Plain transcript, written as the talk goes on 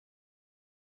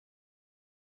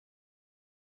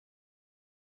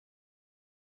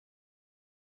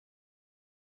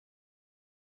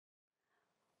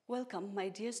Welcome, my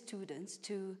dear students,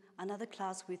 to another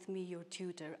class with me, your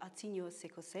tutor, Atsinyo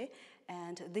Sekose,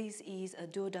 and this is a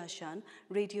Dodarshan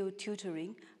radio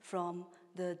tutoring from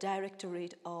the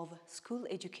Directorate of School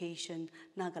Education,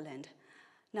 Nagaland.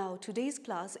 Now, today's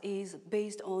class is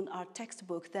based on our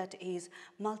textbook, that is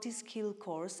Multi-Skill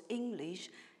Course English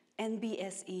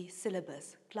NBSE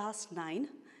Syllabus, Class 9,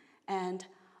 and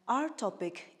our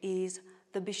topic is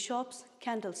The Bishop's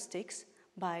Candlesticks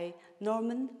by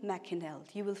Norman Mckinnel.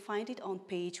 You will find it on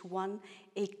page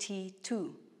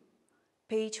 182.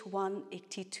 Page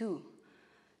 182.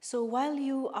 So while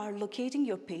you are locating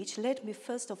your page, let me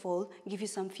first of all give you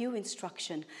some few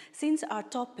instruction. Since our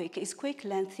topic is quite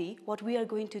lengthy, what we are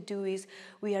going to do is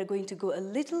we are going to go a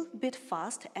little bit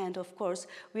fast, and of course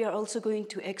we are also going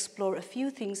to explore a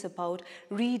few things about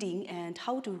reading and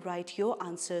how to write your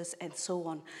answers and so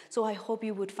on. So I hope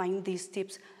you would find these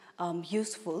tips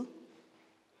useful.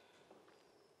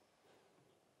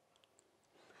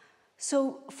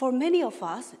 So for many of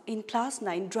us in class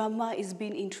 9, drama is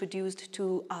being introduced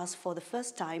to us for the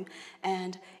first time,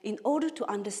 and in order to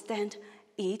understand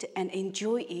it and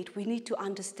enjoy it, we need to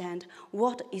understand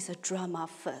what is a drama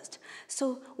first.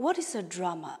 So what is a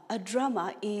drama? A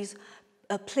drama is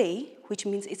a play, which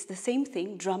means it's the same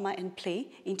thing, drama and play,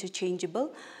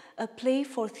 interchangeable, a play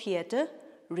for theater,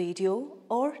 radio,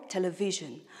 or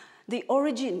television. The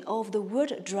origin of the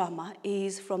word drama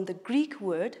is from the Greek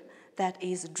word that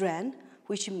is dran,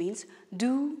 which means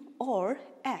do or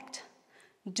act.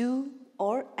 Do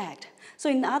or act. So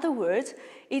in other words,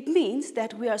 it means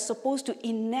that we are supposed to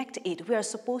enact it. We are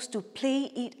supposed to play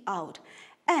it out.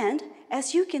 And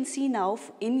as you can see now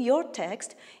in your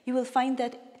text, you will find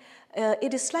that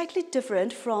it is slightly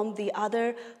different from the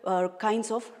other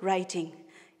kinds of writing.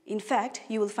 In fact,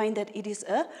 you will find that it is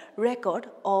a record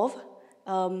of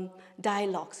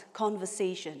dialogues,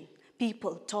 conversation,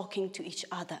 people talking to each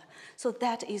other. So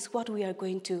that is what we are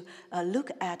going to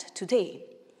look at today.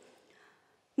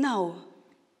 Now,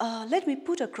 let me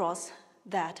put across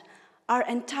that our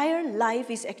entire life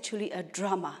is actually a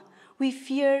drama. We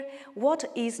fear what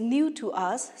is new to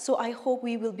us, so I hope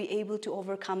we will be able to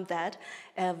overcome that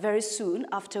very soon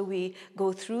after we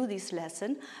go through this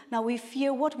lesson. Now, we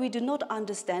fear what we do not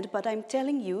understand, but I'm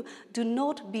telling you, do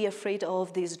not be afraid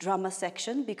of this drama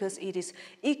section because it is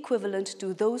equivalent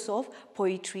to those of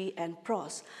poetry and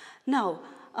prose. Now,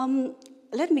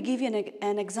 let me give you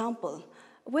an example.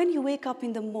 When you wake up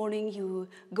in the morning, you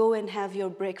go and have your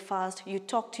breakfast, you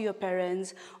talk to your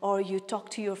parents, or you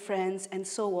talk to your friends, and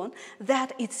so on.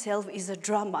 That itself is a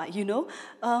drama, you know.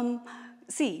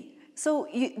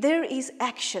 There is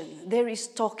action, there is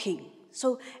talking.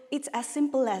 So it's as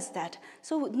simple as that.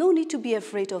 So no need to be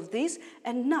afraid of this.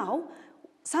 And now,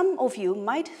 some of you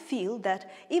might feel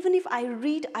that even if I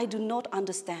read, I do not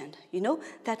understand, you know,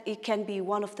 that it can be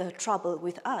one of the trouble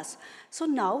with us. So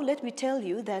now let me tell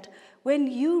you that when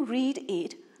you read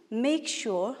it, make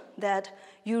sure that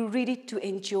you read it to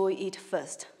enjoy it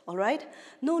first, all right?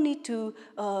 No need to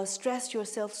stress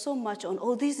yourself so much on,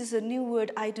 oh, this is a new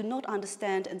word, I do not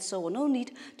understand, and so on. No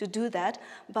need to do that,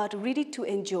 but read it to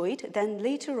enjoy it. Then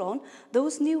later on,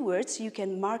 those new words, you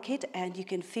can mark it and you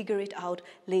can figure it out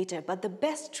later. But the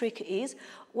best trick is,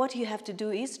 what you have to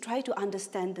do is try to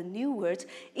understand the new words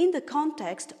in the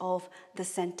context of the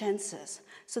sentences.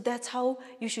 So that's how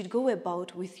you should go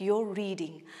about with your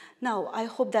reading. Now, I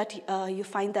hope that you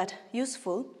find that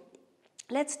useful.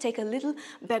 Let's take a little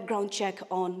background check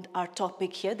on our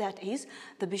topic here, that is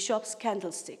the Bishop's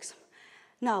Candlesticks.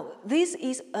 Now, this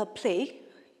is a play,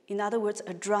 in other words,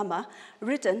 a drama,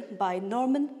 written by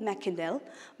Norman Mckinnel,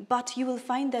 but you will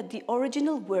find that the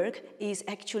original work is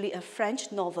actually a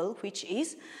French novel, which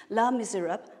is Les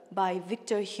Miserables by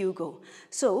Victor Hugo.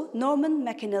 So Norman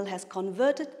Mckinnel has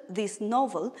converted this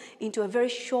novel into a very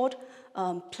short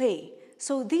play.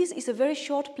 So this is a very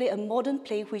short play, a modern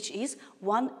play, which is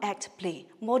one-act play.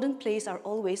 Modern plays are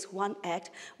always one act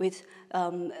with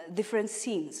different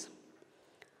scenes.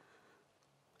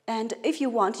 And if you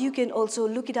want, you can also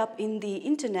look it up in the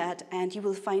internet, and you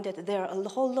will find that there are a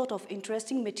whole lot of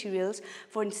interesting materials.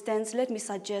 For instance, let me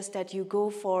suggest that you go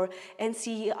for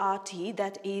NCERT,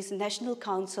 that is National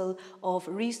Council of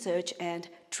Research and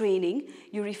Training.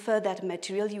 You refer that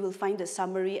material, you will find a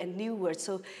summary and new words,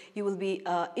 so it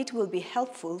will be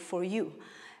helpful for you.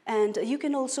 And you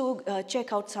can also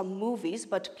check out some movies,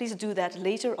 but please do that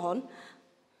later on.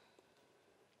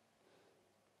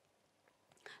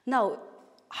 Now,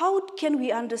 how can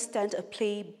we understand a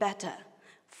play better?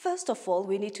 First of all,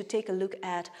 we need to take a look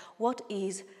at what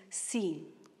is scene.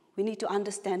 We need to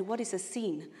understand what is a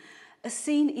scene. A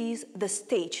scene is the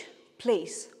stage,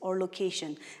 place or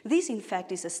location. This in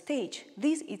fact is a stage.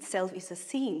 This itself is a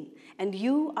scene, and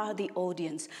you are the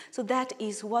audience. So that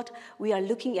is what we are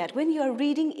looking at. When you are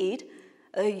reading it,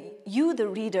 you, the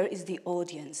reader, is the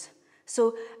audience.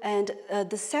 So, and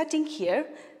the setting here,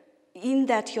 in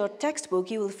that your textbook,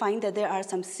 you will find that there are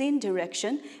some scene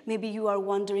direction. Maybe you are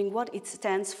wondering what it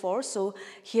stands for. So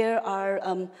here are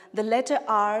the letter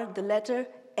R, the letter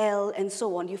L, and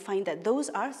so on. You find that those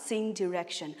are scene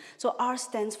direction. So R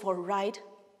stands for right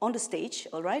on the stage,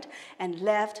 all right, and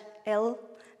left, L,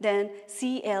 then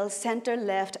CL, center,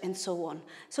 left, and so on.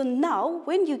 So now,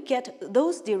 when you get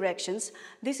those directions,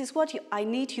 this is what I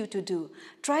need you to do.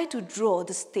 Try to draw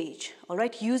the stage, all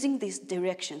right, using these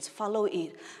directions. Follow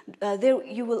it. There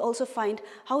you will also find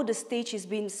how the stage is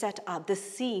being set up, the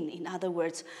scene, in other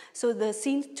words. So the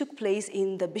scene took place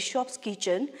in the bishop's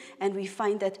kitchen, and we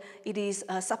find that it is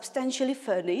substantially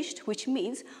furnished, which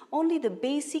means only the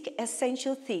basic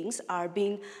essential things are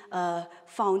being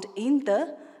found in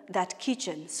that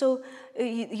kitchen. So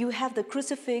you have the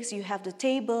crucifix, you have the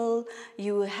table,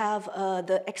 you have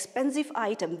the expensive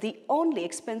item, the only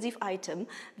expensive item,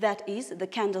 that is the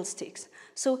candlesticks.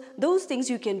 So those things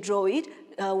you can draw it,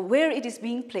 where it is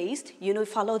being placed,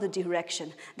 follow the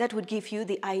direction. That would give you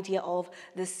the idea of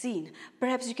the scene.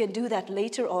 Perhaps you can do that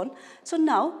later on. So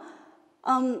now,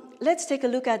 let's take a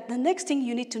look at the next thing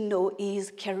you need to know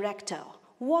is character.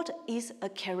 What is a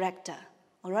character?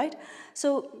 All right?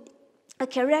 So a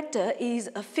character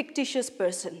is a fictitious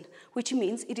person, which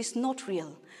means it is not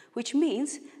real, which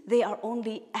means they are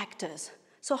only actors.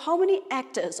 So how many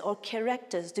actors or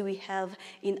characters do we have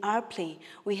in our play?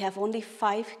 We have only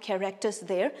 5 characters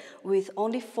there, with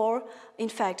only 4. In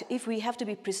fact, if we have to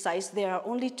be precise, there are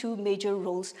only 2 major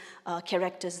roles,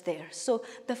 characters there. So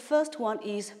the first one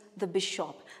is the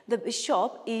bishop. The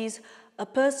bishop is a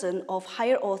person of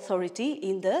higher authority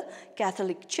in the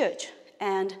Catholic Church.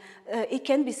 And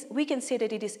we can say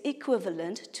that it is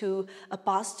equivalent to a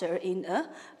pastor in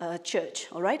a church,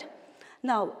 all right?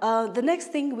 Now, the next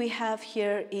thing we have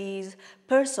here is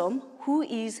Person,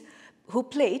 who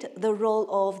played the role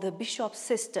of the bishop's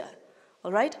sister,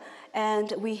 all right?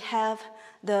 And we have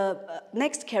the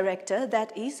next character,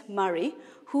 that is Mary,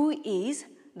 who is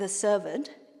the servant.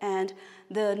 And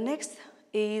the next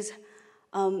is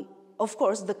of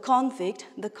course, the convict.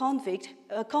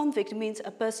 A convict means a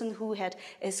person who had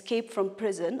escaped from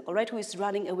prison, all right, who is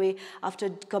running away after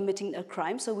committing a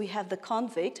crime. So we have the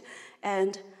convict,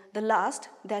 and the last,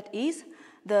 that is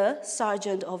the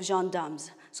sergeant of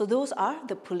gendarmes. So those are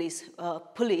the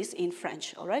police in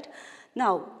French, all right.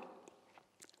 Now,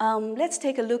 let's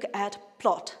take a look at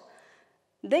plot.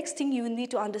 Next thing you need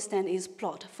to understand is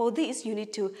plot. For this, you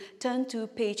need to turn to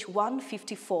page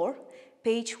 154.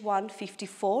 Page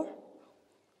 154.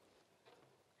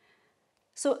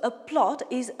 So a plot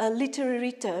is a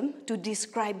literary term to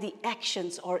describe the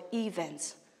actions or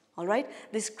events, all right?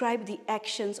 Describe the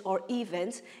actions or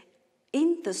events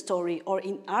in the story, or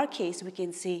in our case, we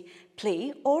can say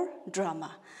play or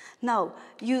drama. Now,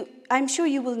 I'm sure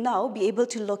you will now be able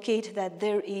to locate that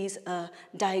there is a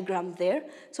diagram there.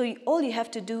 So all you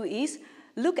have to do is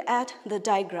look at the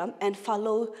diagram and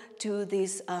follow to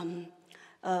this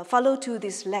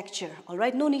lecture, all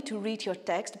right? No need to read your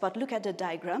text, but look at the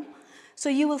diagram. So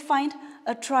you will find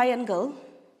a triangle.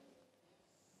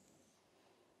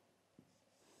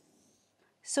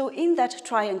 So in that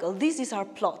triangle, this is our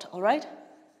plot, all right?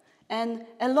 And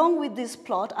along with this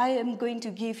plot, I am going to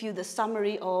give you the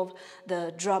summary of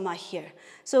the drama here.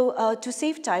 So to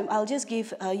save time, I'll just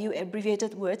give you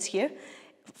abbreviated words here.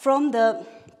 From the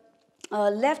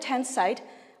left-hand side,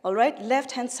 all right,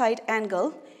 left-hand side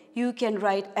angle, you can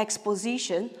write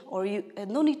exposition, or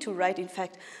no need to write, in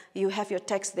fact, you have your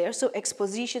text there. So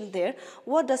exposition there.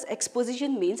 What does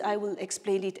exposition means? I will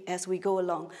explain it as we go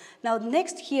along. Now,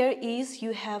 next here is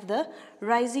you have the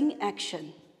rising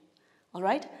action, all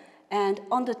right? And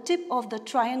on the tip of the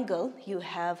triangle, you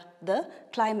have the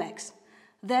climax.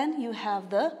 Then you have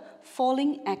the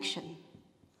falling action.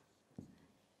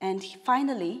 And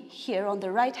finally, here on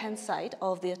the right-hand side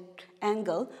of the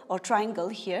angle or triangle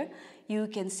here, you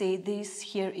can say this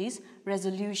here is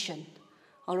resolution,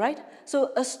 all right?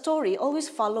 So a story always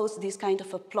follows this kind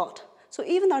of a plot. So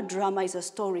even our drama is a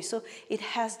story, so it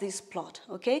has this plot,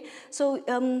 okay? So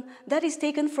that is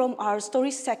taken from our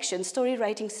story section, story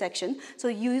writing section. So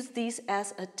use this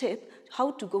as a tip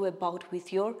how to go about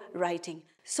with your writing.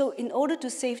 So in order to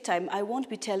save time, I won't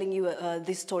be telling you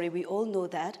this story, we all know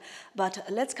that, but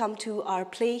let's come to our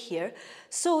play here.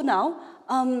 So now,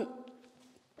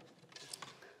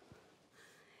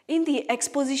 in the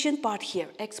exposition part here,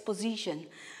 exposition,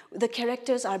 the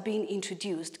characters are being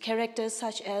introduced. Characters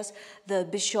such as the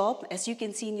bishop, as you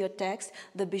can see in your text,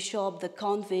 the bishop, the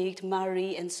convict,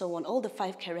 Mary, and so on, all the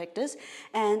 5 characters.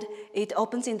 And it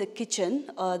opens in the kitchen,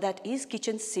 that is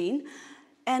kitchen scene.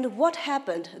 And what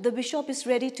happened? The bishop is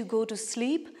ready to go to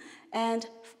sleep, and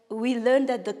we learn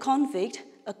that the convict,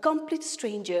 a complete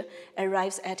stranger,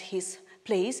 arrives at his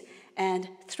place and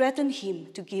threatens him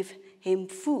to give him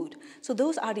food. So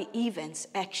those are the events,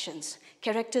 actions,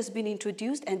 characters being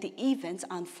introduced and the events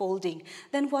unfolding.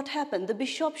 Then what happened? The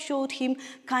bishop showed him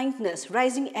kindness,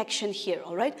 rising action here,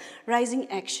 all right? Rising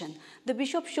action. The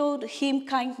bishop showed him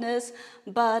kindness,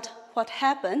 but what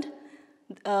happened?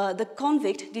 The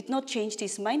convict did not change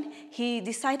his mind. He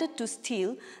decided to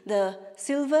steal the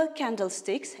silver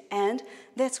candlesticks, and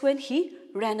that's when he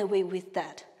ran away with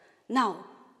that. Now,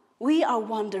 we are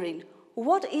wondering,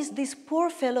 what is this poor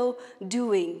fellow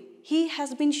doing? He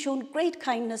has been shown great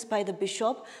kindness by the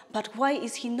bishop, but why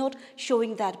is he not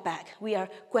showing that back? We are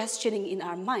questioning in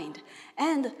our mind.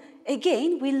 And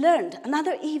again, we learned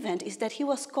another event is that he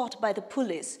was caught by the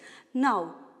police.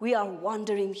 Now, we are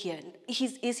wondering here,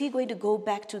 is he going to go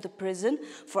back to the prison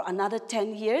for another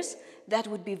 10 years? That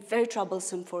would be very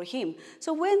troublesome for him.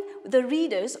 So when the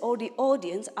readers or the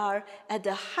audience are at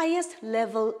the highest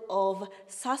level of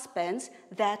suspense,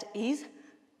 that is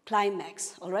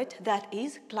climax, all right? That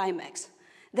is climax.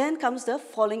 Then comes the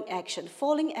falling action.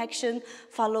 Falling action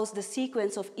follows the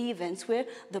sequence of events where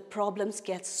the problems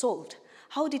get solved.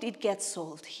 How did it get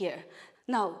solved here?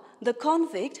 Now, the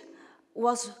convict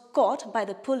was caught by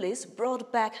the police,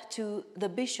 brought back to the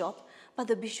bishop, but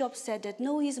the bishop said that,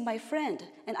 no, he's my friend,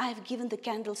 and I have given the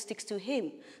candlesticks to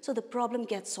him, so the problem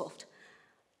gets solved.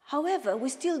 However, we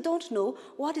still don't know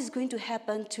what is going to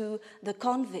happen to the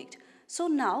convict. So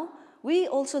now, we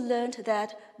also learned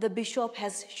that the bishop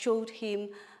has showed him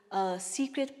a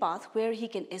secret path where he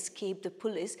can escape the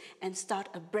police and start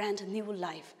a brand new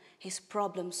life. His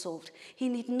problem solved. He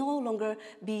need no longer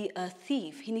be a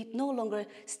thief. He need no longer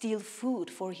steal food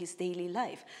for his daily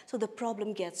life. So the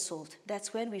problem gets solved.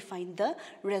 That's when we find the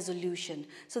resolution.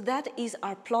 So that is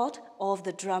our plot of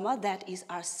the drama. That is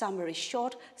our summary,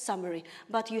 short summary.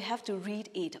 But you have to read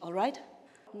it, all right?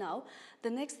 Now, the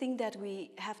next thing that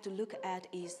we have to look at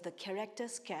is the character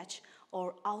sketch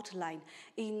or outline.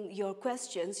 In your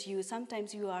questions,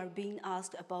 sometimes you are being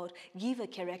asked about give a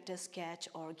character sketch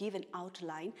or give an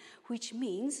outline, which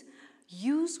means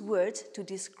use words to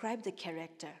describe the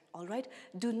character, all right?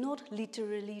 Do not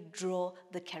literally draw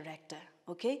the character,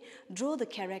 okay? Draw the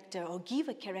character or give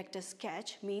a character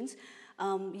sketch means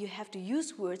you have to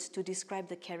use words to describe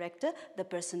the character, the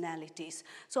personalities.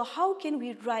 So how can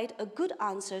we write a good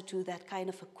answer to that kind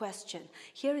of a question?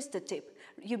 Here is the tip.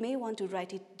 You may want to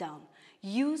write it down.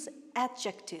 Use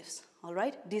adjectives, all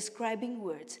right? Describing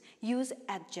words. Use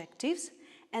adjectives.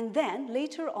 And then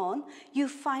later on, you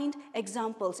find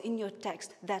examples in your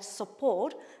text that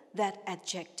support that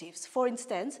adjectives. For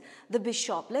instance, the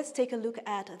bishop. Let's take a look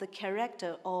at the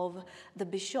character of the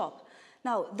bishop.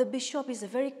 Now, the bishop is a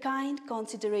very kind,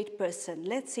 considerate person.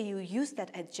 Let's say you use that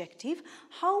adjective.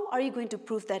 How are you going to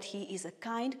prove that he is a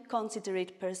kind,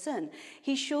 considerate person?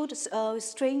 He showed a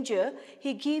stranger,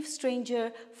 he gave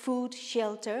stranger food,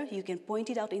 shelter. You can point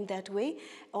it out in that way.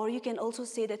 Or you can also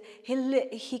say that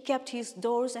he kept his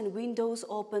doors and windows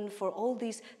open for all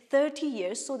these 30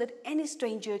 years so that any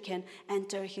stranger can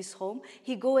enter his home.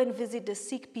 He go and visit the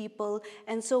sick people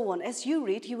and so on. As you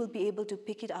read, you will be able to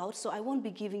pick it out. So I won't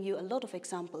be giving you a lot of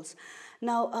examples.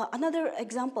 Now, another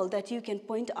example that you can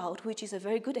point out, which is a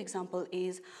very good example,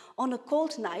 is on a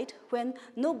cold night when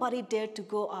nobody dared to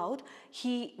go out,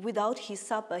 without his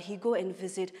supper, he go and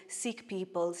visit sick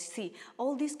people. See,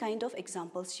 all these kind of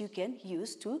examples you can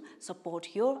use to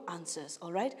support your answers,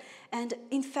 all right? And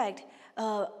in fact,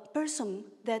 a person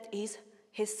that is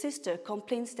his sister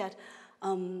complains that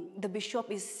the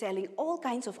bishop is selling all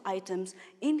kinds of items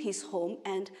in his home,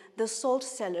 and the salt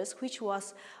cellars, which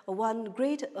was one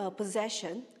great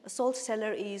possession. A salt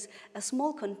cellar is a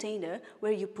small container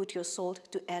where you put your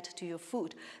salt to add to your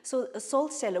food. So a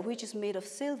salt cellar, which is made of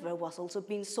silver, was also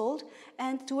being sold.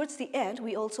 And towards the end,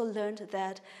 we also learned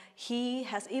that he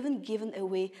has even given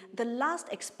away the last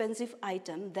expensive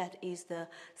item, that is the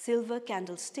silver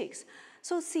candlesticks.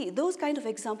 So see, those kind of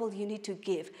examples you need to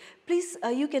give. Please,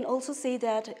 you can also say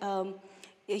that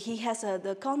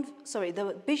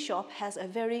the bishop has a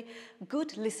very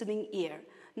good listening ear.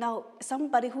 Now,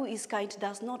 somebody who is kind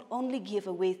does not only give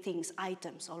away things,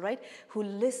 items, all right,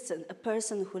 a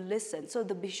person who listens. So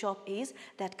the bishop is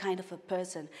that kind of a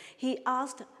person. He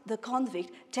asked the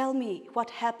convict, tell me what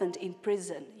happened in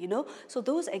prison, you know. So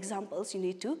those examples, you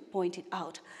need to point it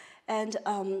out. And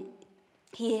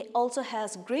He also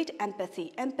has great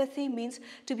empathy. Empathy means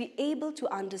to be able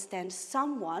to understand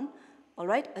someone, all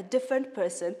right, a different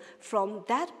person from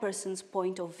that person's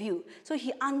point of view. So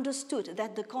he understood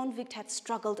that the convict had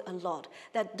struggled a lot,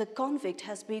 that the convict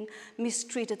has been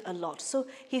mistreated a lot. So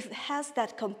he has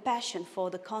that compassion for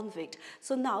the convict.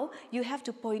 So now you have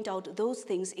to point out those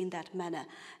things in that manner.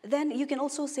 Then you can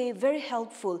also say very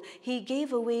helpful. He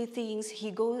gave away things, he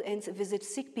goes and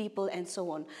visits sick people and so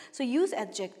on. So use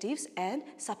adjectives and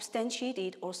substantiate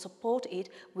it or support it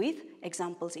with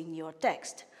examples in your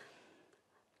text.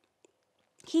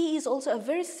 He is also a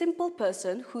very simple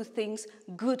person who thinks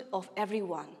good of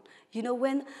everyone. You know,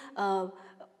 when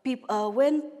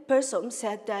Person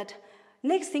said that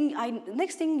next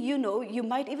thing you know, you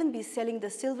might even be selling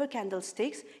the silver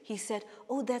candlesticks, he said,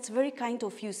 "Oh, that's very kind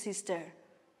of you, sister."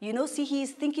 You know, see, he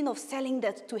is thinking of selling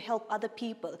that to help other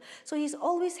people. So he's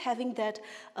always having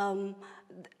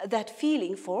that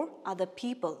feeling for other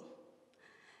people.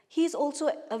 He is also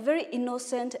a very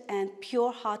innocent and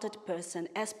pure-hearted person.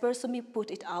 As Persome put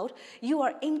it out, you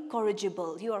are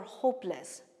incorrigible, you are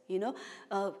hopeless, you know,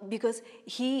 because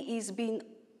he is being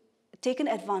taken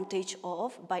advantage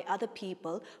of by other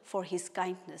people for his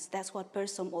kindness. That's what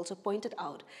Persome also pointed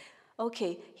out.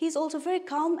 Okay, he's also very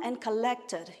calm and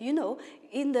collected. You know,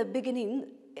 in the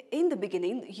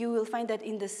beginning, you will find that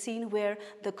in the scene where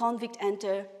the convict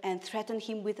entered and threatened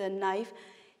him with a knife,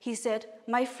 he said,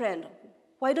 "My friend,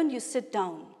 why don't you sit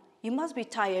down? You must be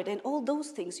tired," and all those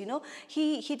things, you know.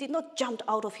 He did not jump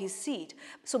out of his seat,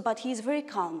 but he is very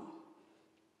calm.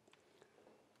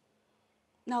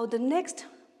 Now the next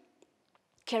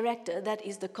character, that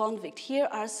is the convict. Here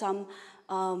are some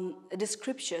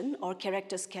description or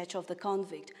character sketch of the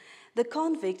convict. The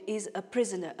convict is a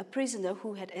prisoner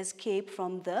who had escaped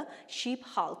from the sheep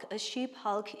hulk. A sheep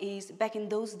hulk is, back in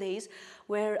those days,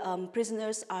 where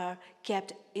prisoners are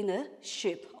kept in a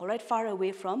ship, all right, far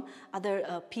away from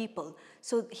other people.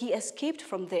 So he escaped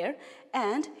from there,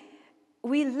 and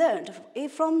we learned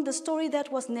from the story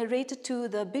that was narrated to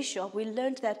the bishop, we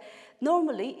learned that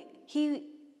normally he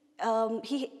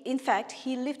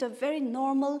lived a very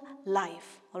normal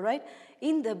life, all right?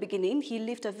 In the beginning, he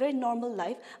lived a very normal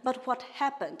life, but what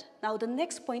happened? Now, the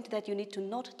next point that you need to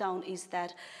note down is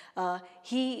that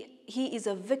he is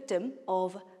a victim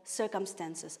of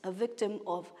circumstances,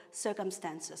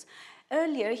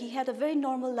 Earlier, he had a very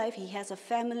normal life. He has a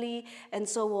family and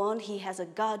so on. He has a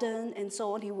garden and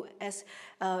so on, as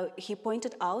he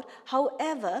pointed out.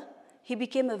 However, he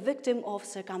became a victim of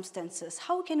circumstances.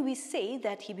 How can we say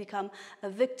that he became a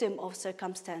victim of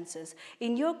circumstances?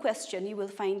 In your question, you will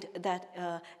find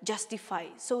that justify.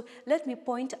 So let me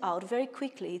point out very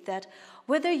quickly that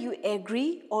whether you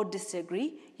agree or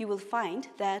disagree, you will find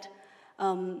that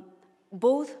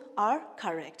both are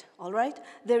correct, all right?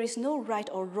 There is no right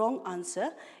or wrong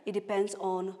answer. It depends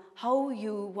on how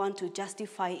you want to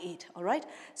justify it, all right?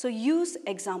 So use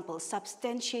examples,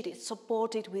 substantiate it,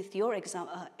 support it with your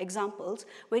examples.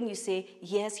 When you say,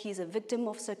 yes, he's a victim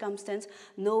of circumstance,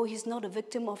 no, he's not a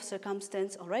victim of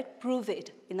circumstance, all right? Prove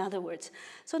it, in other words.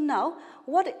 So now,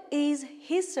 what is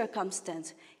his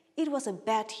circumstance? It was a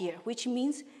bad year, which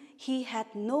means he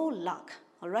had no luck.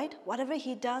 All right, whatever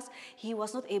he does, he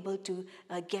was not able to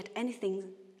get anything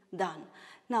done.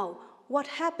 Now, what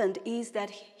happened is that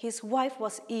his wife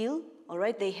was ill, all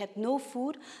right, they had no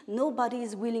food, nobody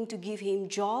is willing to give him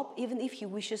job, even if he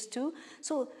wishes to.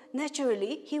 So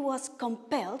naturally, he was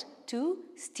compelled to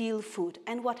steal food.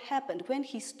 And what happened when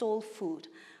he stole food?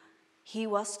 He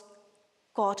was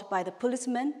caught by the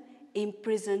policeman,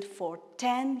 imprisoned for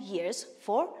 10 years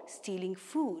for stealing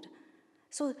food.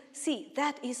 So see,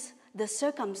 that is the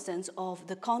circumstance of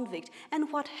the convict.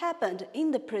 And what happened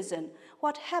in the prison?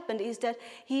 What happened is that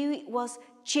he was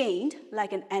chained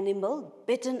like an animal,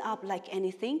 bitten up like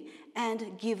anything,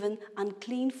 and given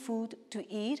unclean food to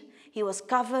eat. He was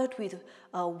covered with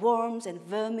worms and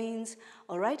vermins,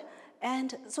 all right?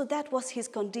 And so that was his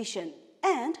condition.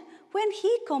 And when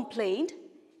he complained,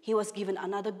 he was given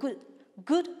another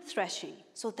good thrashing.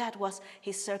 So that was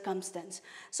his circumstance.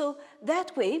 So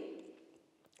that way,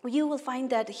 you will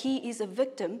find that he is a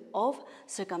victim of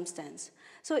circumstance.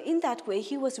 So in that way,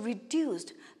 he was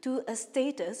reduced to a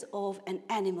status of an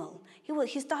animal.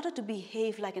 He started to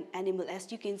behave like an animal,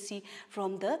 as you can see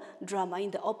from the drama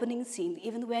in the opening scene.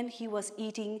 Even when he was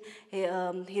eating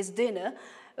his dinner,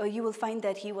 you will find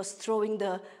that he was throwing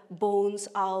the bones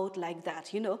out like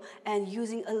that, you know, and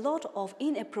using a lot of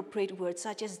inappropriate words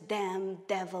such as damn,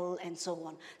 devil, and so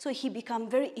on. So he became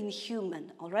very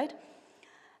inhuman, all right?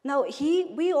 Now,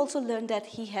 we also learned that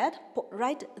he had,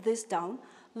 write this down,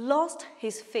 lost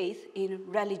his faith in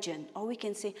religion, or we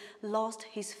can say lost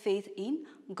his faith in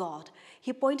God.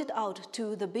 He pointed out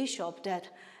to the bishop that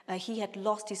he had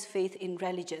lost his faith in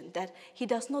religion, that he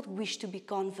does not wish to be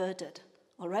converted,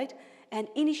 all right? And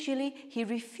initially he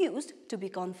refused to be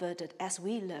converted, as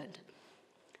we learned.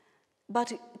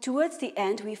 But towards the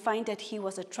end, we find that he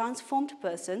was a transformed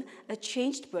person, a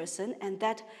changed person, and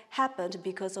that happened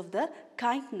because of the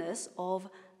kindness of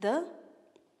the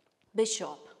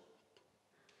bishop.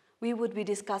 We would be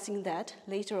discussing that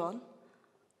later on.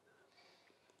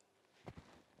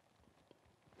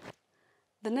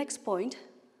 The next point,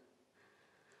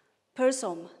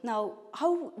 Persom. Now,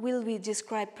 how will we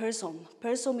describe Persom?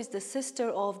 Persom is the sister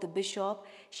of the bishop.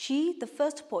 The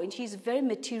first point, she is very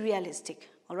materialistic.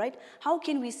 All right? How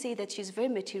can we say that she's very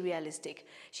materialistic?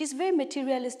 She's very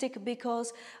materialistic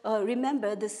because,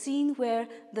 remember, the scene where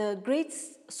the great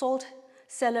salt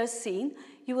cellar scene,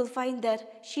 you will find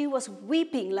that she was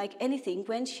weeping like anything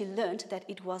when she learned that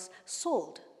it was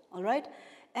sold. All right?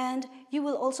 And you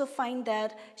will also find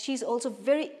that she's also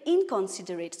very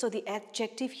inconsiderate. So the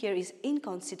adjective here is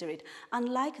inconsiderate.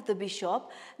 Unlike the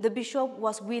bishop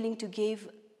was willing to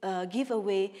give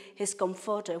away his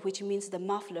comforter, which means the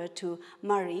muffler, to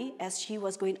Mary as she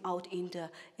was going out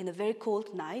in a very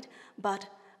cold night. But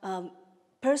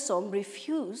Persom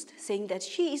refused, saying that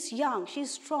she is young, she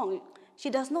is strong, she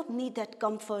does not need that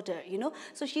comforter,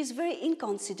 So she's very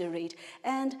inconsiderate.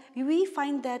 And we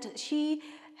find that she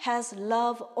has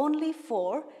love only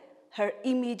for her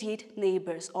immediate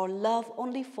neighbors, or love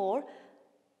only for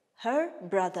her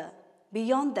brother.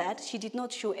 Beyond that, she did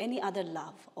not show any other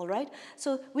love, all right?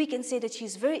 So we can say that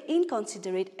she's very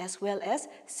inconsiderate as well as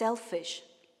selfish.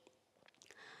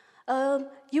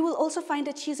 You will also find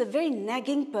that she's a very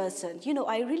nagging person.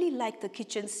 I really like the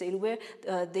kitchen scene where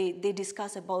they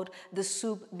discuss about the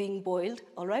soup being boiled,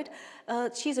 all right?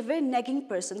 She's a very nagging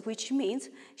person, which means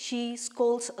she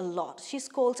scolds a lot. She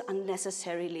scolds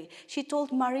unnecessarily. She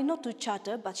told Mary not to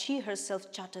chatter, but she herself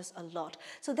chatters a lot.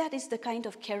 So that is the kind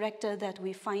of character that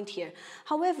we find here.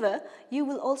 However, you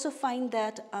will also find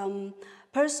that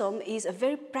Persom is a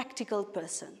very practical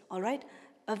person, all right?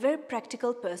 A very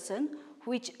practical person,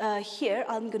 which here,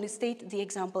 I'm going to state the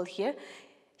example here.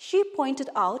 She pointed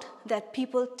out that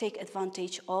people take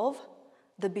advantage of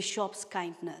the bishop's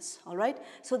kindness, all right?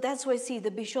 So that's why, see, the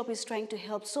bishop is trying to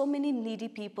help so many needy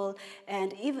people,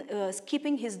 and even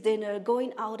skipping his dinner,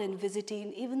 going out and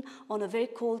visiting, even on a very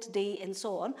cold day, and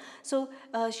so on. So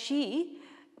she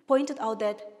pointed out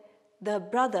that the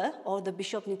brother or the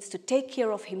bishop needs to take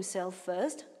care of himself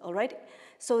first, all right?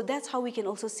 So that's how we can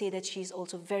also say that she's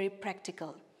also very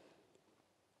practical.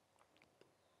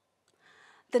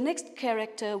 The next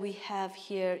character we have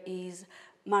here is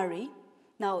Mary.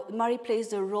 Now, Mary plays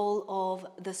the role of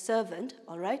the servant,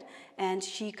 all right? And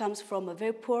she comes from a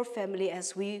very poor family,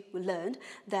 as we learned,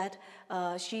 that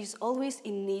she's always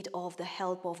in need of the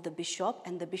help of the bishop,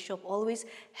 and the bishop always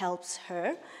helps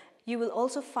her. You will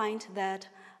also find that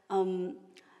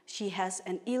she has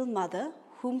an ill mother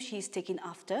whom she is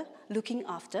looking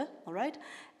after, all right?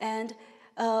 And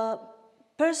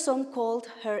Persom called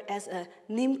her as a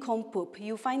nincompoop.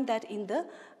 You find that in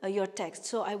your text,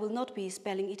 so I will not be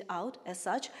spelling it out as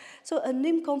such. So a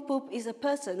nincompoop is a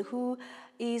person who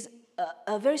is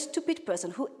a very stupid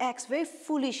person, who acts very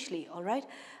foolishly, all right?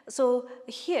 So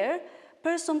here,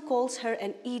 Persom calls her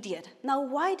an idiot. Now,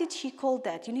 why did she call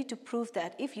that? You need to prove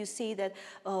that if you say that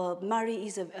Mary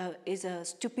is a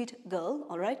stupid girl,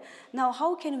 all right? Now,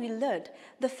 how can we learn?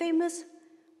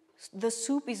 The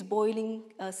soup is boiling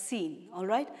scene, all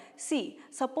right? See,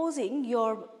 supposing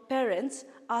your parents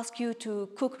ask you to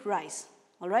cook rice,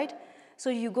 all right? So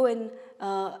you go and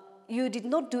you did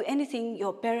not do anything.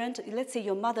 Let's say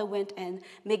your mother went and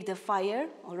make the fire,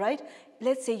 all right?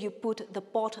 Let's say you put the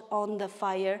pot on the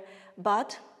fire,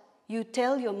 but you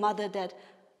tell your mother that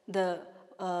the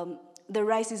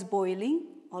rice is boiling,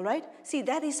 all right? See,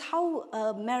 that is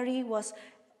how Mary was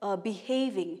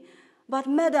behaving. But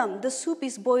madam, the soup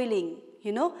is boiling,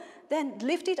 then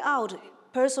lift it out.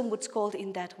 Person would scold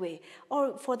in that way.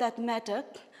 Or for that matter,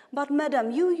 but madam,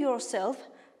 you yourself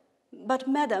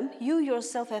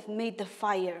have made the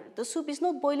fire. The soup is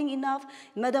not boiling enough.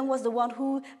 Madam was the one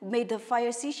who made the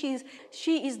fire. See,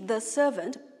 she is the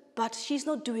servant, but she's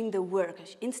not doing the work.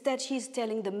 Instead, she's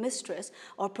telling the mistress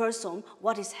or person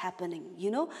what is happening,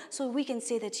 So we can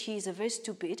say that she is a very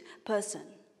stupid person.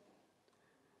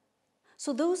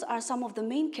 So those are some of the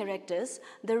main characters.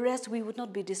 The rest we would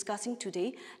not be discussing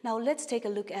today. Now let's take a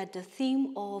look at the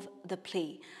theme of the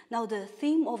play. Now the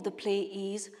theme of the play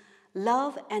is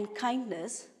love and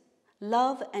kindness.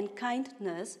 Love and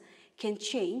kindness can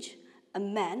change a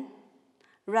man,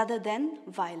 rather than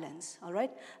violence, all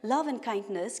right? Love and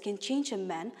kindness can change a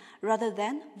man rather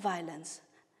than violence.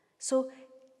 So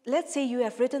let's say you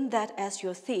have written that as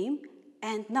your theme,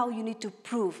 and now you need to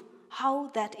prove how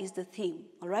that is the theme,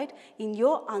 all right? In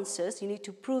your answers, you need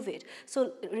to prove it.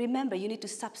 So remember, you need to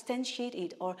substantiate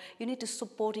it, or you need to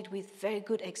support it with very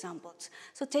good examples.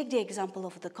 So take the example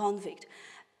of the convict.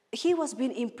 He was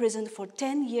being imprisoned for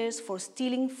 10 years for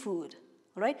stealing food,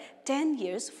 all right? 10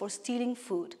 years for stealing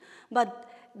food. But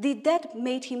did that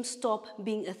make him stop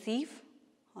being a thief?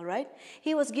 All right?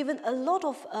 He was given a lot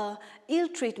of ill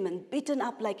treatment, beaten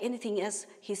up like anything as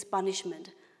his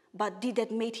punishment. But did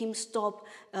that make him stop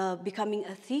becoming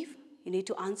a thief? You need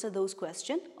to answer those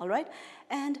questions, all right?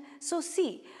 And so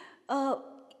see,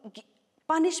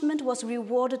 punishment was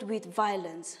rewarded with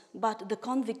violence, but the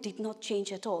convict did not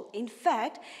change at all. In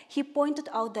fact, he pointed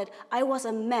out that I was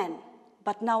a man,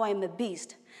 but now I'm a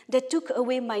beast. They took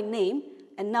away my name,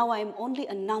 and now I'm only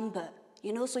a number.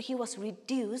 You know, so he was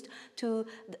reduced to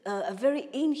a very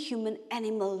inhuman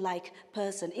animal-like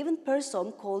person. Even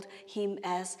Person called him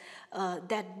as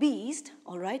that beast,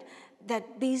 all right?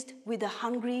 That beast with the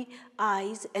hungry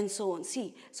eyes and so on.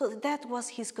 See, so that was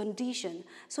his condition.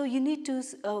 So you need to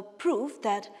prove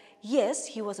that, yes,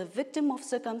 he was a victim of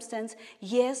circumstance.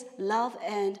 Yes, love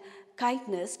and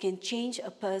kindness can change a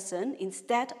person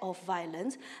instead of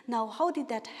violence. Now, how did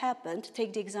that happen?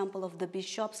 Take the example of the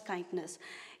bishop's kindness.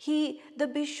 The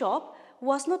bishop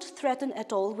was not threatened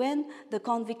at all when the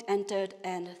convict entered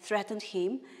and threatened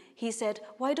him. He said,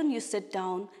 why don't you sit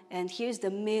down, and here's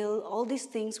the meal, all these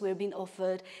things were being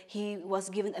offered. He was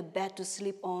given a bed to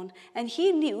sleep on, and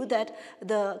he knew that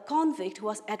the convict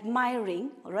was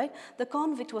admiring, all right? The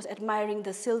convict was admiring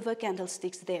the silver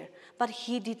candlesticks there, but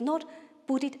he did not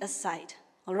put it aside,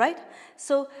 all right?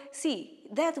 So see,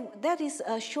 that is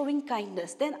showing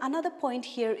kindness. Then another point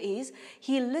here is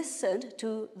he listened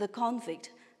to the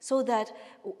convict so that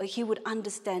he would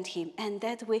understand him, and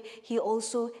that way he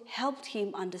also helped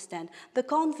him understand. The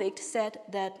convict said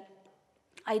that,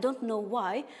 I don't know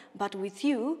why, but with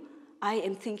you, I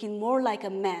am thinking more like a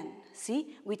man.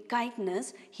 See, with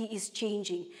kindness, he is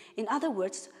changing. In other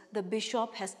words, the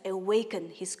bishop has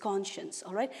awakened his conscience,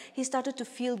 all right? He started to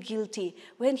feel guilty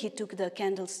when he took the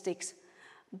candlesticks.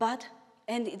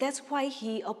 And that's why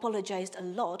he apologized a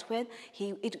lot when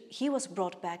he was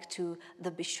brought back to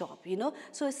the bishop, you know?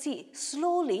 So see,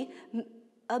 slowly,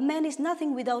 a man is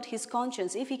nothing without his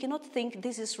conscience. If he cannot think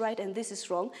this is right and this is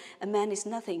wrong, a man is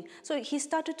nothing. So he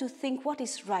started to think what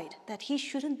is right, that he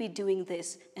shouldn't be doing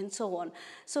this, and so on.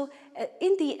 So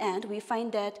in the end, we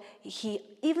find that he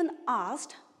even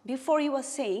asked, before he was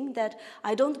saying that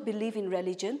I don't believe in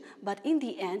religion, but in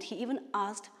the end, he even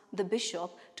asked the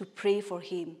bishop to pray for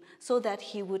him so that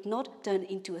he would not turn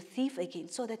into a thief again,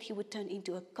 so that he would turn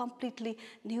into a completely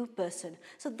new person.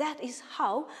 So that is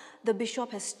how the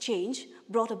bishop has changed,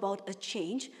 brought about a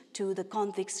change to the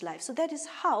convict's life. So that is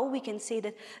how we can say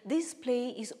that this play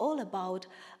is all about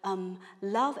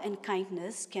love and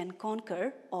kindness can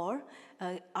conquer or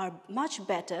are much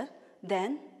better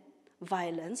than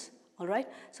violence, all right?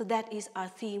 So that is our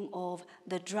theme of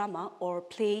the drama or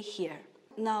play here.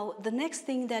 Now, the next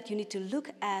thing that you need to look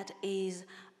at is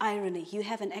irony. You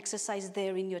have an exercise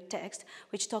there in your text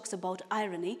which talks about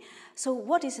irony. So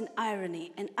what is an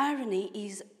irony? An irony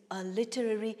is a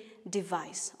literary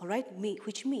device, all right,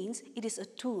 which means it is a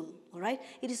tool, all right?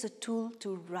 It is a tool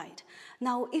to write.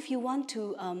 Now, if you want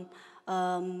to,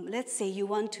 let's say you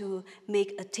want to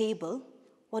make a table,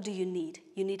 what do you need?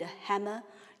 You need a hammer,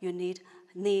 you need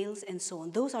nails, and so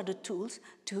on. Those are the tools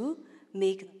to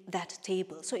make that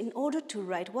table. So in order to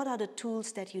write, what are the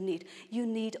tools that you need? You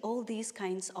need all these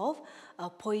kinds of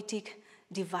poetic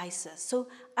devices. So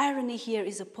irony here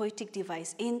is a poetic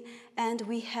device, and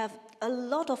we have a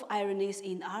lot of ironies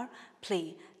in our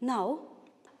play. Now,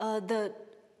 the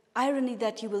irony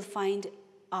that you will find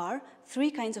are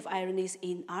three kinds of ironies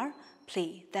in our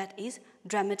play. That is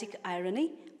dramatic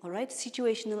irony, all right,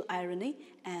 situational irony,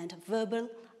 and verbal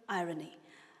irony.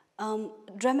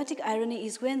 Dramatic irony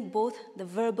is when both the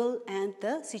verbal and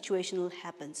the situational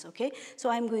happens, okay?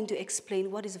 So I'm going to explain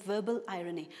what is verbal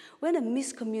irony. When a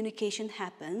miscommunication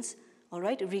happens, all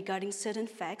right, regarding certain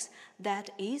facts, that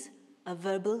is a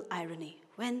verbal irony.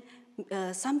 When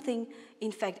something,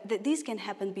 in fact, these can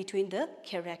happen between the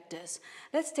characters.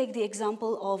 Let's take the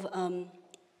example of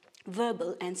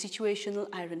verbal and situational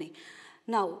irony.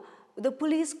 Now, the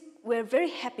police were very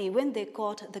happy when they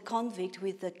caught the convict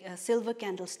with the silver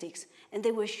candlesticks, and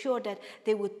they were sure that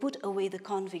they would put away the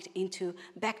convict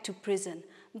back to prison.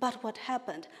 But what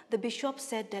happened? The bishop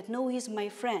said that, no, he's my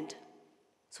friend.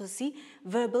 So see,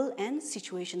 verbal and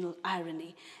situational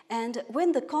irony. And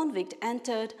when the convict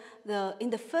entered in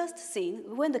the first scene,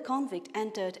 when the convict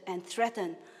entered and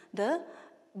threatened the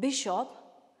bishop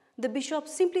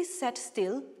simply sat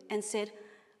still and said,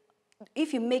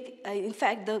 if you make, in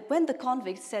fact, when the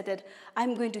convict said that,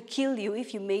 I'm going to kill you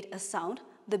if you made a sound,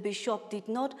 the bishop did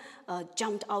not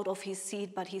jump out of his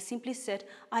seat, but he simply said,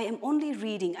 I am only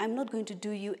reading, I'm not going to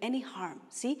do you any harm.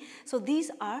 See? So these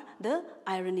are the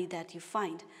irony that you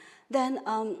find. Then,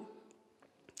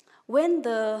 when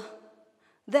the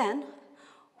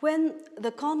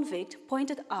convict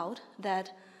pointed out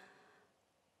that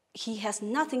he has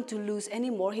nothing to lose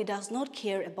anymore, he does not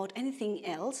care about anything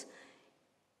else,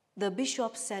 the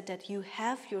bishop said that you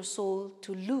have your soul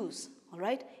to lose, all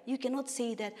right? You cannot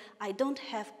say that I don't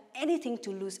have anything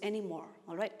to lose anymore,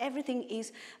 all right? Everything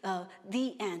is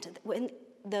the end. When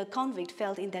the convict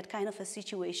felt in that kind of a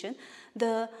situation,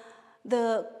 the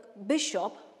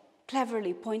bishop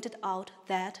cleverly pointed out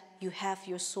that you have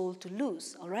your soul to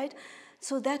lose, all right?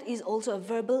 So that is also a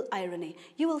verbal irony.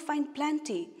 You will find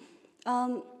plenty.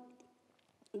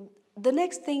 The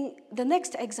next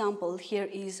example here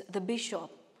is the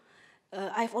bishop.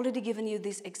 I've already given you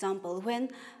this example when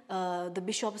the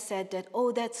bishop said that,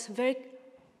 oh, that's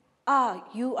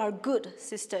you are good,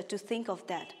 sister, to think of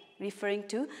that, referring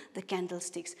to the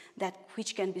candlesticks that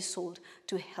which can be sold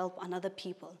to help another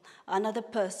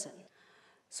person.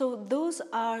 So those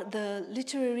are the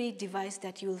literary device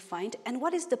that you will find. And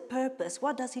what is the purpose?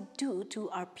 What does it do to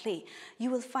our play?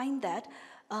 You will find that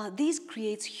this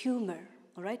creates humor,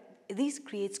 all right? This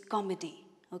creates comedy.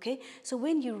 Okay, so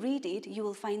when you read it, you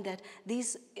will find that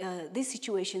these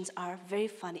situations are very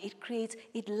funny.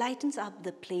 It lightens up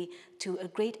the play to a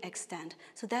great extent.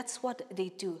 So that's what they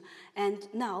do. And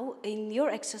now in your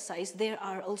exercise, there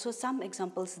are also some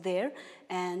examples there,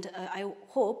 and I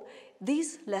hope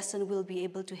this lesson will be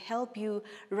able to help you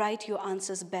write your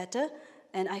answers better.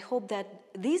 And I hope that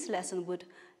this lesson would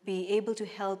be able to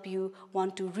help you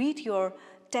want to read your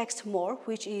text more,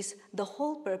 which is the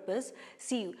whole purpose.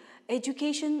 See, the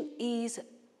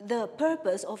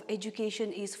purpose of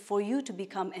education is for you to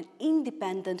become an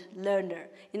independent learner.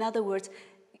 In other words,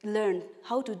 learn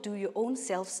how to do your own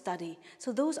self-study.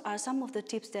 So those are some of the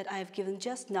tips that I have given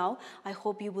just now. I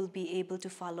hope you will be able to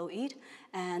follow it.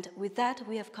 And with that,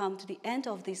 we have come to the end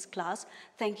of this class.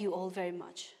 Thank you all very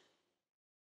much.